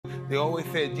They always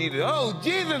said Jesus. Oh,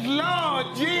 Jesus, Lord,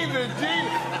 Jesus, Jesus.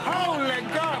 Holy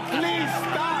God, please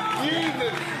stop,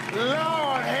 Jesus.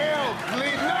 Lord, help,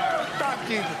 please. No, stop,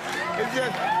 Jesus. It's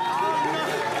just, oh,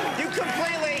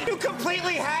 no. You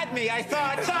completely had me. I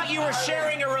thought you were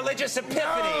sharing a religious epiphany.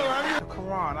 No, The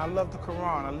Quran, I love the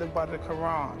Quran. I live by the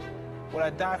Quran. Would I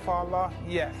die for Allah?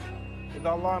 Yes. Is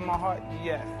Allah in my heart?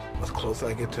 Yes. As closer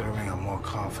I get to the ring, I'm more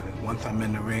confident. Once I'm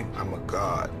in the ring, I'm a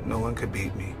god. No one can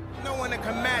beat me. No one that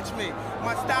can match me.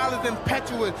 My style is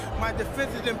impetuous. My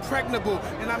defense is impregnable.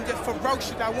 And I'm just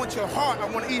ferocious. I want your heart. I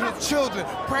want to eat his children.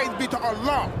 Praise be to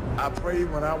Allah. I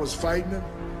prayed when I was fighting him,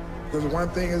 because one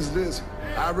thing is this,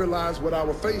 I realized what I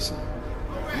was facing.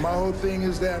 My whole thing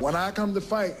is that when I come to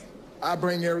fight, I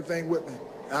bring everything with me.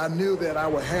 I knew that I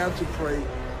would have to pray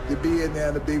to be in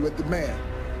there to be with the man.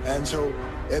 And so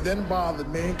it didn't bother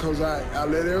me, because I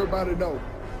let everybody know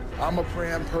I'm a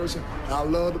praying person. I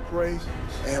love to pray.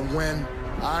 And when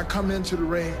I come into the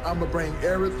ring, I'm going to bring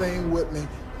everything with me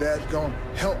that's going to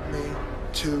help me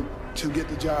to get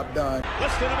the job done.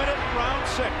 Less than a minute, round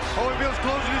 6. Holyfield's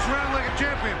closing his round like a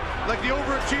champion, like the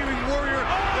overachieving warrior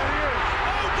that he is.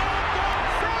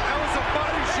 That was a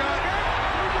body shot.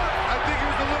 I think he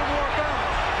was a little more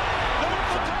balanced.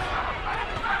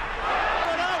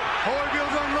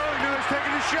 Holyfield's unloading now. He's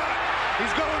taking a shot.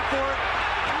 He's going for it.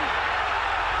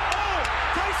 Oh,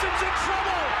 Tyson's in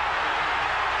trouble.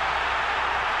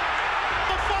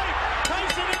 The fight.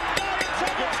 Tyson is not in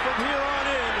trouble. From here on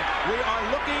in, we are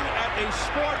looking at a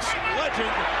sports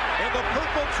legend in the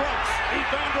purple trunks,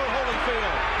 Evander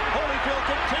Holyfield. Holyfield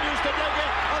continues to dig in.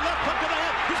 A left hook to the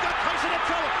head. He's got Tyson in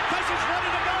trouble. Tyson's ready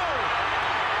to go.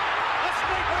 A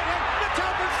straight right hand. The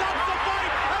Topper stops the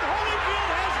fight, and Holyfield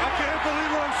has won. I can't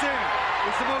believe what I'm seeing.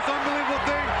 It's the most unbelievable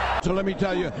thing. So let me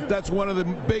tell you, that's one of the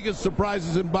biggest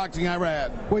surprises in boxing I ever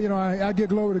had. Well, you know, I give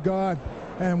glory to God,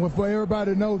 and for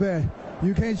everybody to know that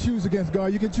you can't choose against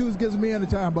God. You can choose against me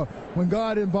anytime, but when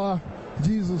God involved,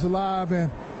 Jesus is alive,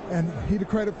 and he the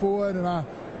credit for it, and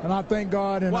I thank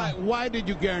God. And why did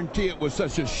you guarantee it with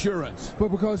such assurance? But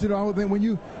because, you know, I think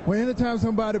when anytime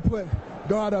somebody put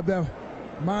God up there,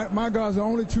 my God's the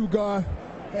only true God,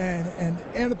 and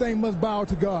anything must bow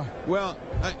to God. Well,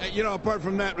 you know, apart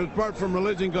from that, apart from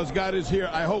religion, because God is here,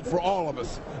 I hope for all of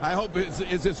us. I hope it's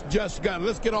this just God.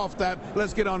 Let's get off that.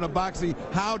 Let's get on to boxing.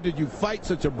 How did you fight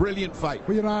such a brilliant fight?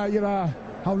 Well,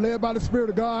 I'm led by the Spirit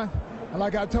of God. And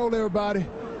like I told everybody,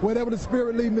 whatever the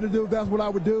Spirit lead me to do, that's what I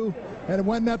would do. And it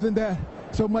wasn't nothing that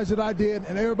so much that I did,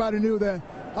 and everybody knew that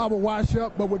I would wash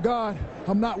up, but with God,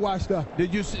 I'm not washed up.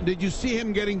 Did you see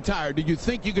him getting tired? Did you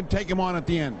think you could take him on at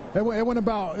the end? It wasn't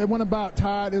about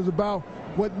tired. It was about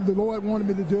what the Lord wanted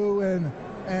me to do, and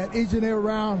each and every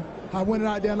round, I went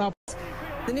out there and I.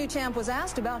 The new champ was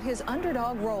asked about his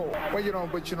underdog role. Well,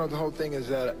 the whole thing is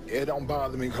that it don't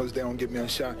bother me because they don't give me a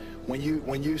shot. When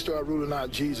you start ruling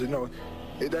out Jesus,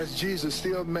 that's Jesus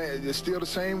still man. It's still the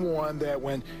same one that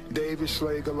when David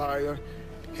slayed Goliath,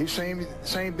 he's same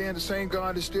being the same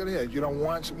God is still here.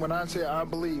 When I say I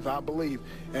believe,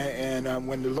 and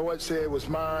when the Lord said it was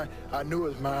mine, I knew it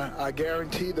was mine. I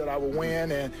guaranteed that I would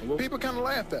win, and people kind of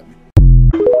laughed at me.